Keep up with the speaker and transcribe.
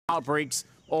outbreaks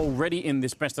already in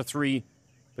this best of 3,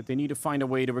 but they need to find a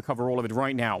way to recover all of it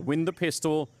right now. Win the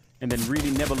pistol, and then really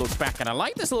never look back. And I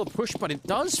like this little push, but it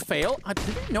does fail. I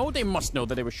didn't know. They must know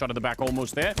that they were shot at the back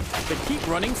almost there. They keep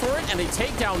running for it, and they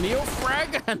take down Neo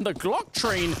Frag, and the Glock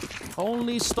train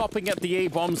only stopping at the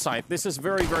A-bomb site. This is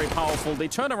very, very powerful. They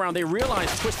turn around. They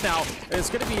realize Twist now,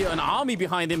 there's going to be an army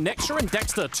behind him. Nextra and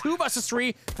Dexter, 2 versus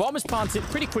 3. Bomb is planted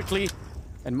pretty quickly,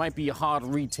 and might be a hard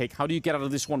retake. How do you get out of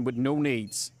this one with no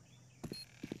nades?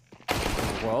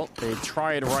 Well, they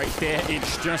tried right there.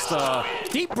 It's just a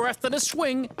deep breath and a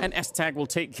swing, and es3tag will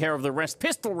take care of the rest.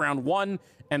 Pistol round 1,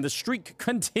 and the streak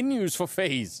continues for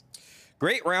FaZe.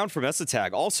 Great round from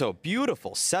es3tag. Also,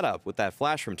 beautiful setup with that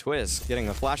flash from Twiz. Getting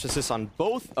a flash assist on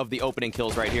both of the opening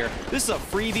kills right here. This is a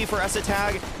freebie for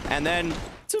es3tag, and then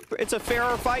it's a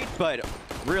fairer fight, but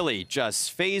really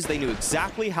just FaZe. They knew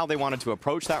exactly how they wanted to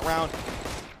approach that round.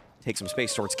 Take some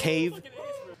space towards Cave,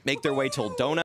 make their way till Donut.